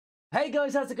Hey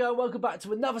guys, how's it going? Welcome back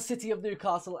to another City of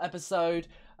Newcastle episode.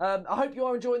 I hope you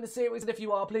are enjoying the series, and if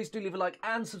you are, please do leave a like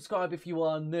and subscribe if you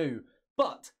are new.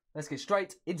 But let's get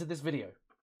straight into this video.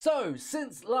 So,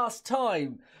 since last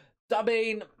time,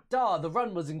 the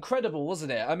run was incredible,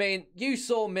 wasn't it? I mean, you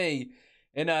saw me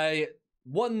in a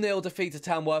 1-0 defeat to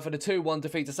Tamworth and a 2-1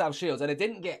 defeat to South Shields, and it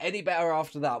didn't get any better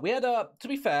after that. We had, to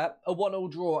be fair, a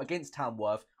 1-1 draw against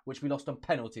Tamworth, which we lost on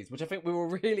penalties, which I think we were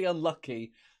really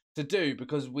unlucky to do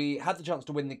because we had the chance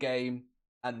to win the game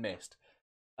and missed.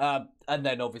 And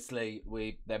then obviously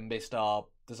we then missed our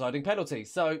deciding penalty.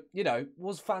 So, you know,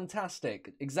 was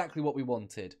fantastic. Exactly what we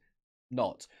wanted.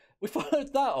 Not. We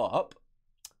followed that up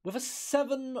with a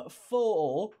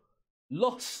 7-4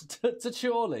 loss to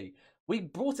Chorley. We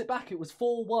brought it back. It was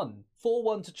 4-1.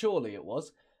 4-1 to Chorley it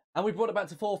was. And we brought it back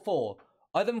to 4-4.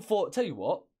 I then thought, tell you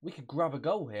what, we could grab a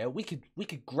goal here. We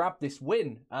could grab this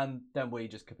win. And then we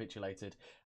just capitulated.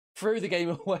 Threw the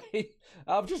game away.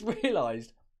 I've just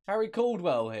realised Harry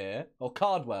Caldwell here, or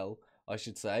Cardwell, I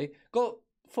should say, got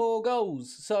 4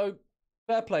 goals. So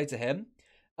fair play to him.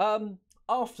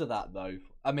 After that, though,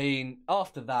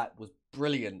 after that was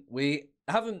brilliant. We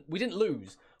didn't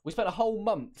lose. We spent a whole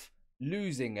month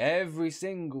losing every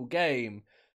single game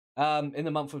in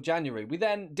the month of January. We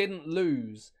then didn't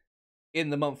lose in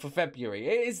the month of February.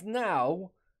 It is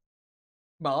now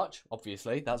March,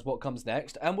 obviously, that's what comes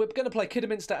next, and we're going to play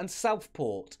Kidderminster and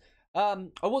Southport. I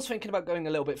was thinking about going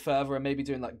a little bit further and maybe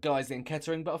doing like Guiseley and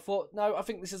Kettering, but I thought, no, I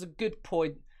think this is a good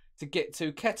point to get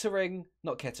to.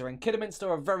 Kidderminster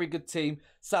are a very good team.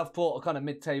 Southport are kind of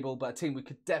mid-table, but a team we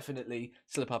could definitely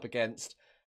slip up against.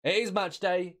 It is match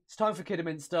day. It's time for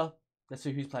Kidderminster. Let's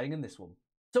see who's playing in this one.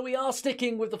 So we are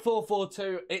sticking with the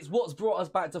 4-4-2. It's what's brought us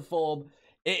back to form.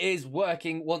 It is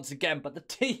working once again, but the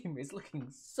team is looking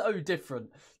so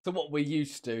different to what we're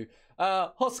used to.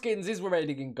 Hoskins is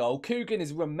remaining in goal. Coogan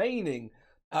is remaining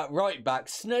at right back.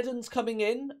 Snedden's coming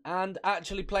in and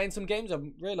actually playing some games.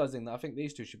 I'm realising that I think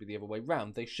these two should be the other way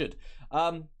round. They should.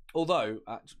 Although,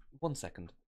 1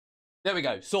 second. There we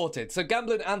go. Sorted. So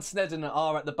Gamblin and Snedden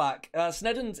are at the back.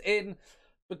 Snedden's in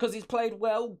because he's played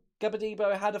well.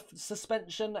 Gabadibo had a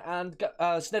suspension and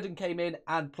Snedden came in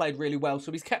and played really well.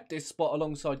 So he's kept his spot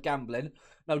alongside Gamblin.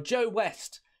 Now, Joe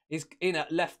West is in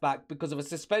at left back because of a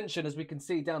suspension, as we can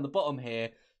see down the bottom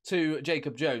here, to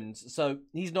Jacob Jones. So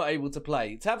he's not able to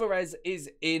play. Tavares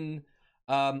is in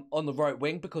on the right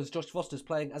wing because Josh Foster's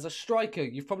playing as a striker.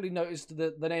 You've probably noticed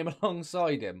the name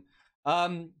alongside him.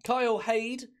 Kyle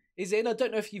Haid is in. I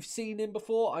don't know if you've seen him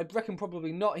before. I reckon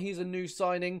probably not. He's a new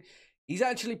signing. He's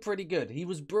actually pretty good. He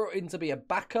was brought in to be a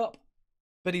backup,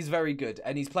 but he's very good.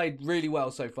 And he's played really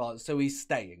well so far, so he's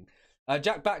staying.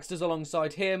 Jack Baxter's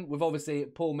alongside him, with obviously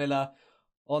Paul Miller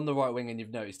on the right wing, and you've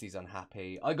noticed he's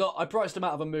unhappy. I priced him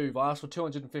out of a move. I asked for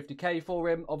 250k for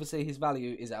him. Obviously, his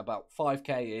value is at about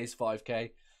 5k. It is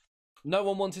 5k. No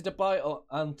one wanted to buy it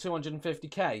on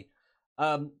 250k.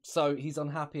 So he's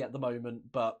unhappy at the moment,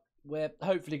 but we're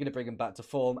hopefully going to bring him back to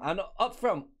form. And up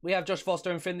front, we have Josh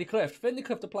Foster and FINLEY CLIFT. FINLEY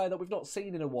CLIFT, a player that we've not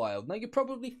seen in a while. Now, you're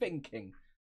probably thinking,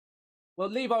 well,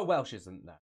 Levi Welsh isn't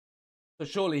there. So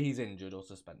surely he's injured or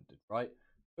suspended, right?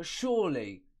 But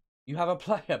surely you have a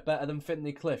player better than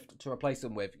FINLEY CLIFT to replace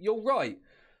him with. You're right.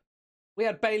 We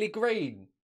had Bailey Green,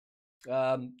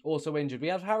 also injured. We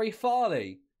have Harry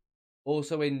Farley,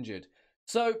 also injured.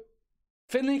 So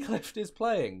FINLEY CLIFT is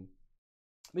playing.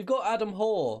 We've got Adam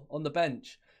Hoare on the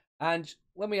bench. And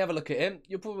when we have a look at him,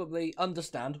 you'll probably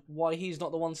understand why he's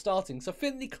not the one starting. So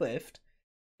FINLEY CLIFT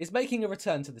is making a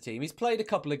return to the team. He's played a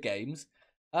couple of games.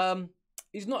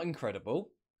 He's not incredible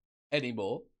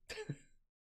anymore.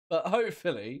 But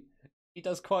hopefully, he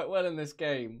does quite well in this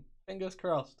game. Fingers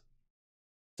crossed.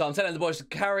 So I'm telling the boys to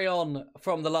carry on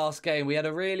from the last game. We had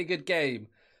a really good game.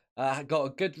 Got a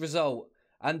good result.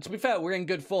 And to be fair, we're in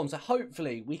good form. So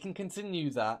hopefully, we can continue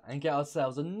that and get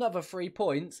ourselves another 3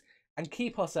 points and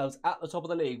keep ourselves at the top of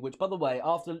the league, which, by the way,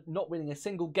 after not winning a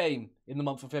single game in the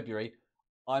month of February,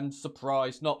 I'm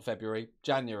surprised, not February,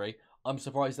 January, I'm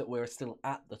surprised that we're still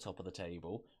at the top of the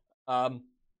table.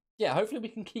 Yeah, hopefully we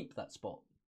can keep that spot.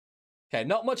 Okay,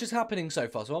 not much is happening so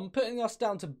far, so I'm putting us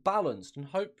down to balanced and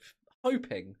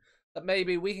hoping that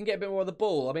maybe we can get a bit more of the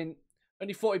ball. I mean,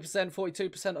 only 40%,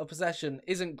 42% of possession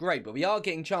isn't great, but we are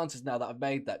getting chances now that I've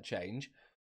made that change.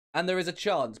 And there is a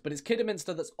chance, but it's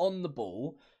Kidderminster that's on the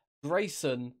ball.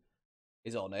 Grayson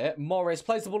is on it. Morris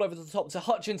plays the ball over the top to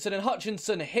Hutchinson, and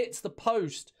Hutchinson hits the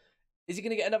post. Is he going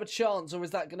to get another chance, or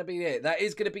is that going to be it? That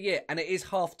is going to be it, and it is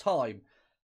half-time.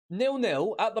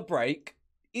 0-0 at the break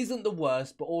isn't the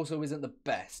worst, but also isn't the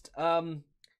best.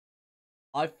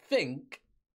 I think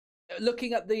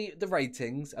looking at the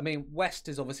ratings, I mean, West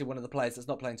is obviously one of the players that's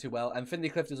not playing too well, and FINLEY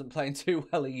CLIFT isn't playing too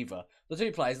well either. The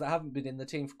two players that haven't been in the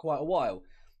team for quite a while.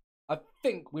 I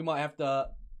think we might have to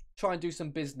try and do some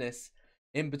business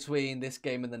in between this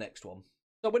game and the next one.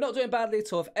 So we're not doing badly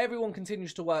at all. If everyone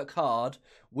continues to work hard,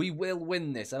 we will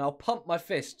win this. And I'll pump my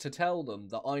fist to tell them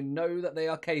that I know that they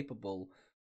are capable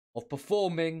of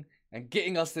performing and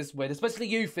getting us this win. Especially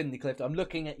you, FINLEY CLIFT. I'm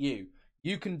looking at you.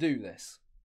 You can do this.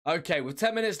 Okay, with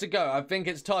 10 minutes to go, I think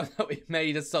it's time that we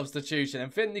made a substitution.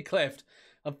 And FINLEY CLIFT,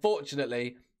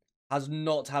 unfortunately, has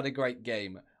not had a great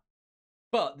game.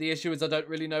 But the issue is I don't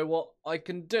really know what I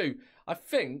can do. I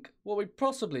think what we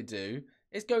possibly do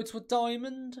is go to a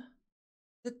diamond.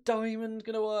 The diamond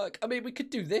going to work? I mean, we could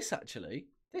do this, actually.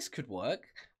 This could work.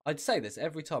 I'd say this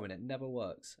every time, and it never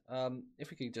works.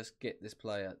 If we could just get this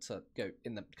player to go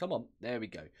in the... Come on. There we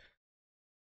go.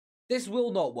 This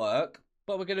will not work,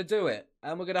 but we're going to do it.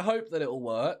 And we're going to hope that it will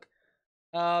work.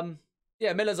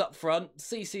 Yeah, Miller's up front.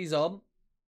 CC's on.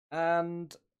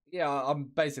 And... yeah, I'm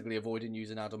basically avoiding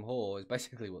using Adam Hoare is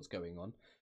basically what's going on.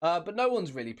 But no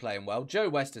one's really playing well. Joe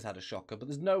West has had a shocker, but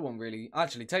there's no one really...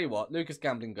 Actually, tell you what, Lucas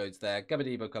Gambling goes there.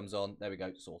 Gabadibo comes on. There we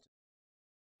go, sorted.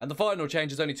 And the final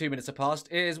change, as only 2 minutes have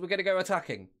passed, is we're going to go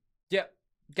attacking. Yep,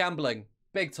 gambling.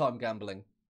 Big time gambling.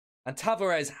 And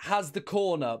Tavares has the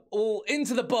corner, all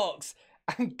into the box.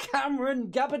 And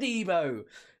Cameron Gabadibo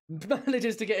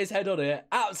manages to get his head on it.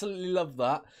 Absolutely love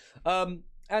that.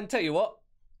 And tell you what,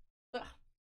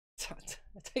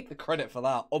 I take the credit for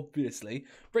that, obviously.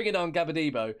 Bringing on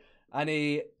Gabadibo, and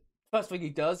he first thing he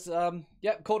does,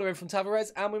 yep, corner in from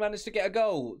Tavares, and we managed to get a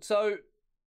goal. So,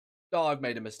 oh, I've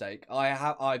made a mistake.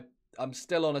 I'm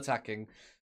still on attacking,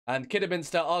 and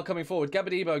Kidderminster are coming forward.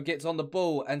 Gabadibo gets on the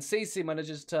ball, and CC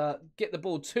manages to get the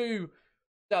ball to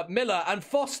Miller and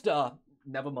Foster.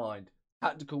 Never mind,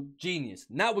 tactical genius.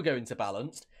 Now we're going to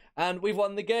balanced, and we've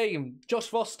won the game. Josh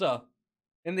Foster.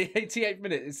 In the 88th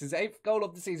minute, it's his 8th goal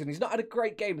of the season. He's not had a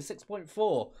great game, a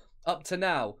 6.4 up to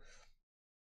now.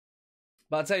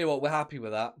 But I'll tell you what, we're happy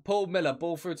with that. Paul Miller,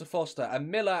 ball through to Foster.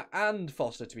 And Miller and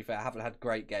Foster, to be fair, haven't had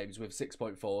great games with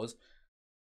 6.4s.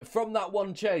 From that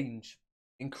one change,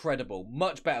 incredible.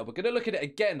 Much better. We're going to look at it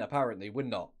again, apparently. We're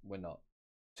not.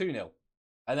 2-0.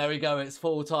 And there we go, it's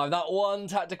full time. That one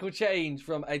tactical change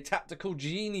from a tactical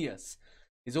genius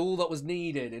is all that was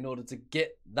needed in order to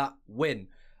get that win.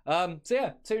 So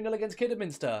yeah, 2-0 against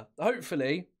Kidderminster.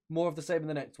 Hopefully, more of the same in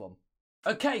the next one.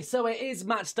 Okay, so it is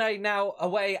match day now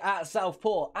away at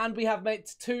Southport. And we have made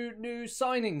 2 new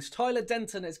signings. Tyler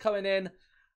Denton is coming in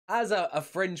as a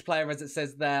fringe player, as it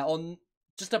says there, on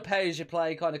just a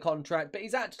pay-as-you-play kind of contract. But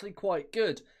he's actually quite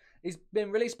good. He's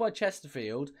been released by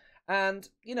Chesterfield. And,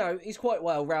 you know, he's quite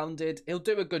well-rounded. He'll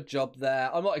do a good job there.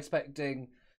 I'm not expecting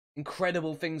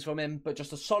incredible things from him, but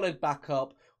just a solid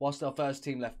backup whilst our first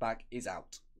team left-back is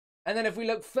out. And then if we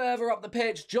look further up the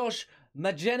pitch, Josh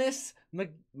Magennis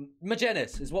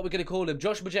is what we're going to call him.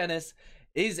 Josh Magennis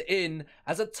is in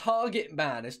as a target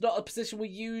man. It's not a position we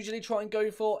usually try and go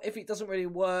for. If it doesn't really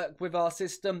work with our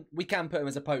system, we can put him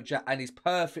as a poacher, and he's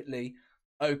perfectly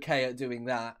okay at doing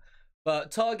that.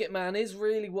 But target man is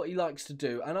really what he likes to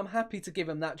do, and I'm happy to give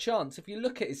him that chance. If you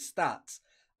look at his stats,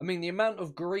 I mean, the amount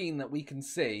of green that we can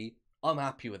see, I'm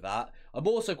happy with that. I'm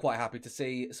also quite happy to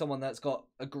see someone that's got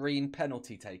a green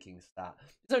penalty taking stat.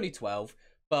 It's only 12,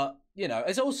 but, you know,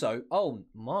 it's also... Oh,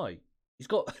 my. He's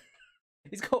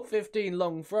got 15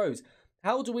 long throws.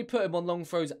 How do we put him on long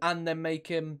throws and then make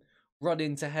him run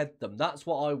in to head them? That's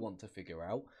what I want to figure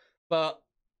out. But,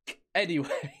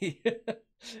 anyway...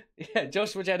 yeah,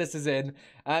 Josh Magennis is in.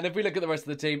 And if we look at the rest of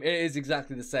the team, it is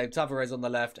exactly the same. Tavares on the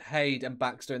left, Haid and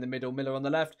Baxter in the middle, Miller on the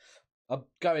left. I'm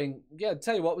going, yeah,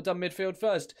 tell you what, we've done midfield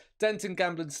first. Denton,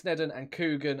 Gamblin, Snedden and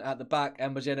Coogan at the back,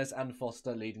 and Magennis and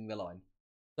Foster leading the line.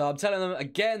 So I'm telling them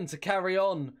again to carry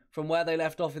on from where they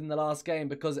left off in the last game,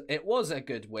 because it was a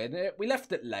good win. We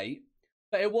left it late,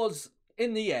 but it was,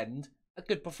 in the end, a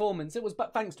good performance. It was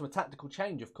thanks to a tactical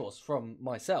change, of course, from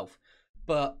myself.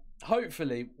 But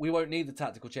hopefully we won't need the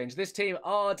tactical change. This team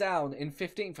are down in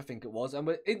 15th, I think it was, and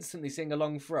we're instantly seeing a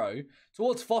long throw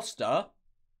towards Foster.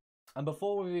 And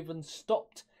before we've even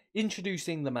stopped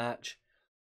introducing the match,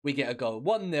 we get a goal.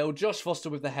 1-0, Josh Foster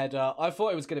with the header. I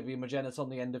thought it was going to be Magennis on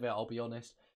the end of it, I'll be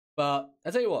honest. But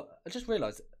I tell you what, I just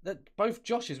realised that both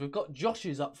Joshes, we've got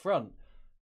Joshes up front.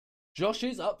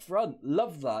 Joshes up front,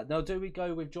 love that. Now, do we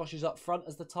go with Joshes up front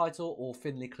as the title or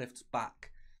FINLEY CLIFT's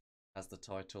back as the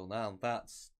title? Now,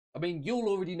 that's... I mean, you'll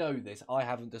already know this. I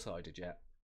haven't decided yet.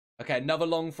 Okay, another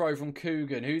long throw from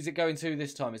Coogan. Who's it going to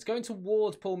this time? It's going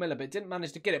towards Paul Miller, but it didn't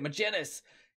manage to get it. Magennis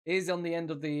is on the end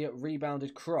of the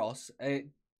rebounded cross. It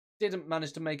didn't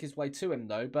manage to make his way to him,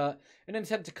 though. But in an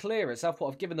attempt to clear it,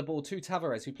 Southport have given the ball to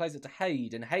Tavares, who plays it to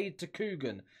Hayde. And Hayde to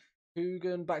Coogan.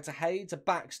 Coogan back to Hayde to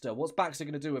Baxter. What's Baxter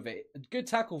going to do with it? A good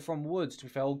tackle from Woods, to be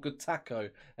fair. Good taco,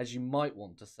 as you might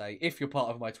want to say, if you're part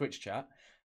of my Twitch chat.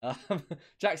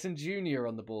 Jackson Jr.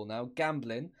 on the ball now.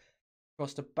 Gambling.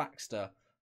 Across to Baxter.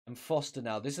 And Foster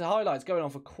now. This is highlights going on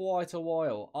for quite a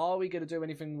while. Are we going to do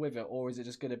anything with it, or is it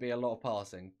just going to be a lot of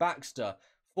passing? Baxter.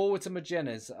 Forward to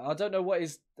Magennis. I don't know what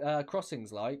his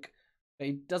crossing's like. But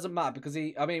it doesn't matter because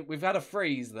I mean, we've had a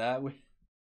freeze there. We're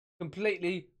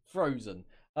completely frozen.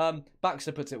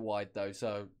 Baxter puts it wide though,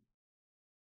 so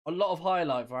a lot of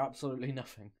highlight for absolutely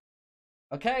nothing.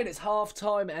 Okay, and it's half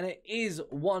time, and it is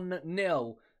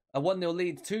 1-0. A 1-0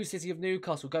 lead to City of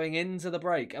Newcastle going into the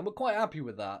break, and we're quite happy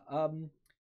with that.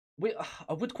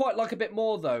 I would quite like a bit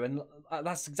more, though, and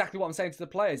that's exactly what I'm saying to the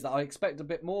players, that I expect a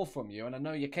bit more from you, and I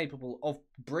know you're capable of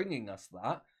bringing us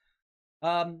that.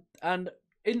 And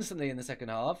instantly in the second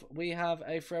half, we have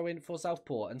a throw-in for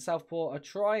Southport, and Southport are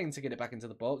trying to get it back into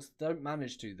the box. Don't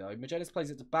manage to, though. Magennis plays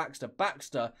it to Baxter.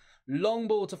 Baxter, long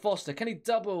ball to Foster. Can he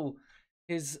double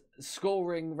his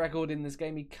scoring record in this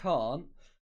game? He can't.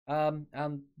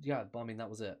 And, yeah, I mean, that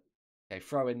was it. Okay,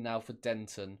 throw-in now for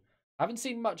Denton. I haven't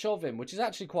seen much of him, which is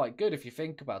actually quite good if you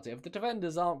think about it. If the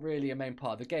defenders aren't really a main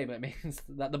part of the game, it means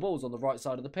that the ball's on the right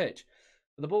side of the pitch.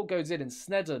 But the ball goes in, and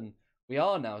Snedden, we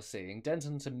are now seeing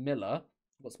Denton to Miller.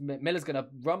 Miller's going to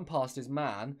run past his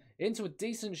man into a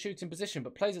decent shooting position,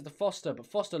 but plays it to Foster. But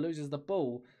Foster loses the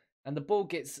ball, and the ball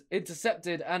gets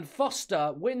intercepted, and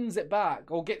Foster wins it back,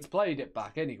 or gets played it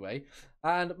back anyway,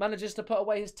 and manages to put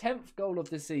away his 10th goal of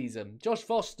the season. Josh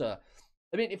Foster.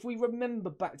 I mean, if we remember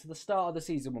back to the start of the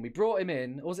season when we brought him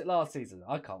in, or was it last season?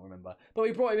 I can't remember. But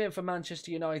we brought him in for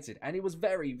Manchester United, and he was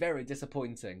very, very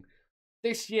disappointing.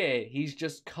 This year, he's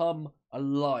just come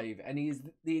alive, and he's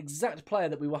the exact player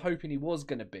that we were hoping he was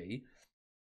going to be.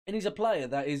 And he's a player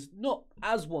that is not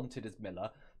as wanted as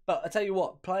Miller, but I tell you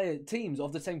what, teams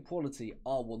of the same quality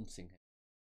are wanting him.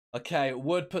 Okay,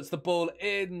 Wood puts the ball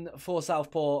in for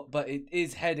Southport, but it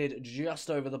is headed just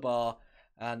over the bar,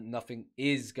 and nothing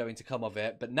is going to come of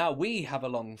it. But now we have a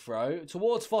long throw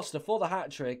towards Foster for the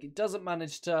hat-trick. It doesn't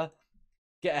manage to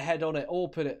get a head on it or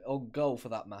put it on goal for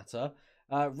that matter.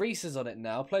 Reese is on it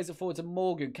now. Plays it forward to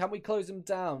Morgan. Can we close him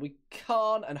down? We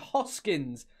can't. And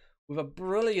Hoskins with a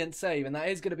brilliant save. And that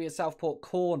is going to be a Southport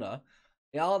corner.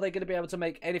 Are they going to be able to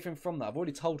make anything from that? I've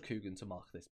already told Coogan to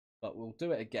mark this, but we'll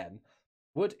do it again.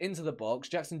 Wood into the box.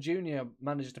 Jackson Jr.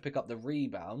 manages to pick up the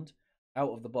rebound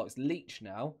out of the box. Leach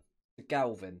now to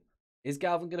Galvin. Is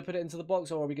Galvin going to put it into the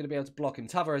box, or are we going to be able to block him?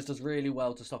 Tavares does really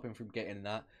well to stop him from getting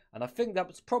that. And I think that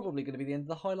was probably going to be the end of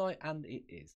the highlight, and it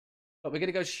is. But we're going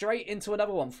to go straight into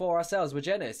another one for ourselves.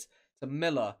 Magennis to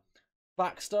Miller.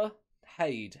 Baxter.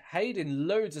 Hayde. Hayde in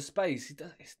loads of space.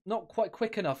 It's not quite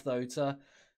quick enough, though, to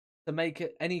make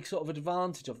it any sort of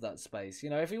advantage of that space.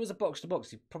 You know, if he was a box-to-box,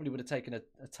 he probably would have taken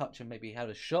a touch and maybe had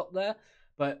a shot there.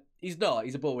 But he's not.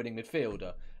 He's a ball-winning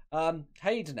midfielder.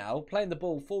 Hayde now, playing the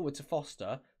ball forward to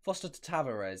Foster. Foster to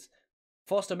Tavares.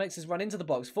 Foster makes his run into the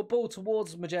box. Football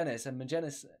towards Magennis, and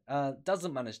Magennis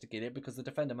doesn't manage to get it because the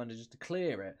defender manages to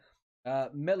clear it.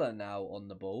 Miller now on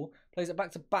the ball. Plays it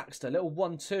back to Baxter. Little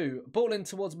 1-2. Ball in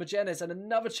towards Magennis, and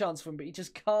another chance for him, but he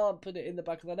just can't put it in the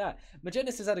back of the net.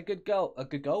 Magennis has had a good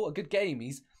game.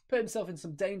 He's put himself in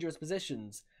some dangerous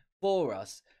positions for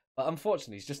us. But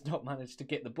unfortunately, he's just not managed to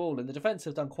get the ball, and the defence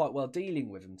have done quite well dealing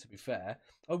with him, to be fair.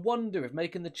 I wonder if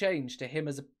making the change to him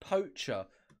as a poacher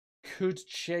could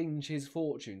change his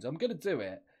fortunes. I'm going to do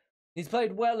it. He's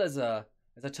played well as a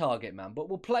target man, but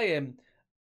we'll play him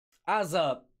as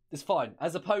a... It's fine,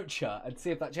 as a poacher, and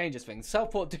see if that changes things.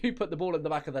 Southport do put the ball in the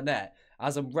back of the net,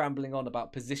 as I'm rambling on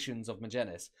about positions of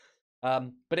Magennis.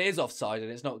 But it is offside, and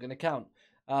it's not going to count.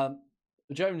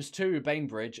 Jones to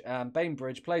Bainbridge, and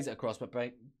Bainbridge plays it across, but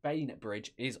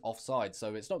Bainbridge is offside,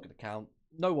 so it's not going to count.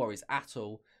 No worries at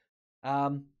all.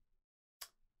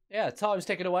 Yeah, time's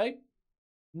ticking away.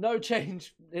 No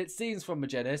change, it seems, from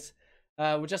Magennis.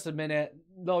 We're just a minute,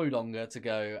 no longer to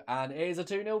go, and it is a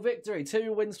 2-0 victory.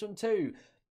 2 wins from 2.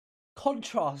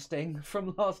 Contrasting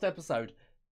from last episode.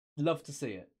 Love to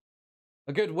see it.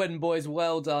 A good win, boys.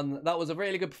 Well done. That was a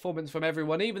really good performance from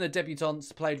everyone. Even the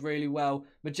debutants played really well.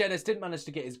 Magennis didn't manage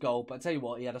to get his goal, but I tell you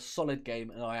what, he had a solid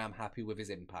game, and I am happy with his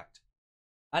impact.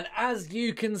 And as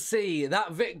you can see,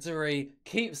 that victory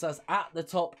keeps us at the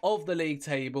top of the league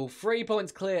table. 3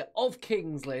 points clear of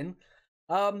Kings Lynn.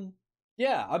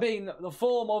 Yeah, I mean, the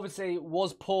form obviously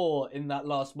was poor in that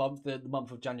last month, the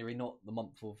month of January, not the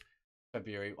month of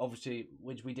February, obviously,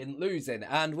 which we didn't lose in.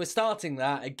 And we're starting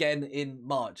that again in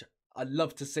March. I'd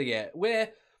love to see it. We're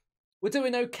we're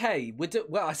doing okay.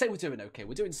 Well, I say we're doing okay.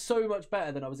 We're doing so much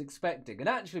better than I was expecting. And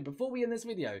actually, before we end this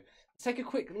video, let's take a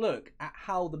quick look at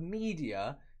how the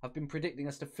media have been predicting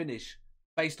us to finish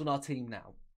based on our team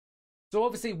now. So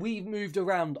obviously, we've moved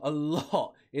around a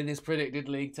lot in this predicted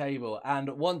league table. And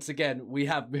once again, we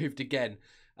have moved again.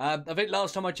 I think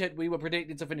last time I checked, we were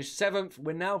predicted to finish 7th.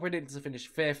 We're now predicted to finish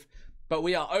 5th. But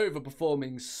we are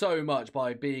overperforming so much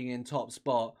by being in top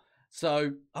spot.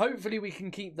 So hopefully we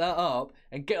can keep that up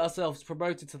and get ourselves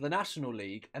promoted to the National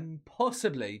League and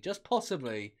possibly, just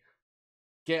possibly,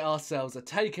 get ourselves a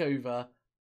takeover.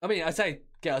 I mean, I say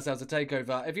get ourselves a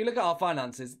takeover. If you look at our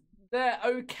finances, they're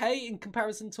okay in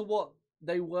comparison to what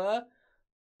they were.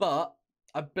 But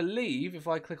I believe if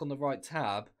I click on the right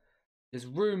tab, there's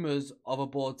rumours of a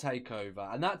board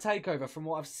takeover. And that takeover, from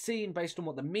what I've seen based on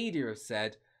what the media have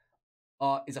said,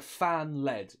 is a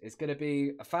fan-led. It's going to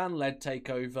be a fan-led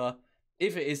takeover,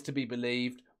 if it is to be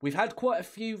believed. We've had quite a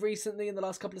few recently in the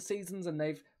last couple of seasons, and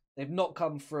they've not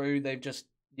come through. They've just,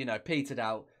 you know, petered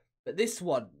out. But this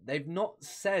one, they've not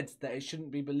said that it shouldn't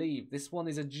be believed. This one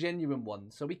is a genuine one.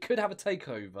 So we could have a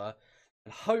takeover,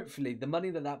 and hopefully the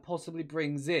money that possibly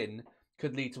brings in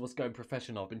could lead to us going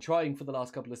professional. I've been trying for the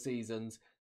last couple of seasons.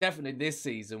 Definitely this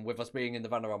season with us being in the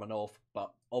Vanarama North,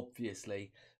 but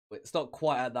obviously it's not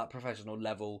quite at that professional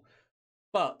level.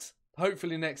 But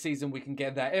hopefully next season we can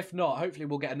get there. If not, hopefully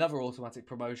we'll get another automatic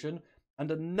promotion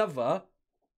and another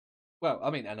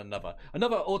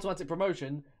automatic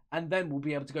promotion, and then we'll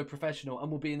be able to go professional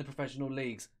and we'll be in the professional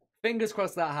leagues. Fingers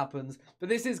crossed that happens. But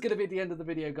this is going to be the end of the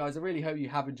video, guys. I really hope you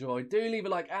have enjoyed. Do leave a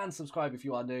like and subscribe if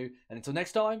you are new. And until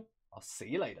next time, I'll see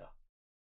you later.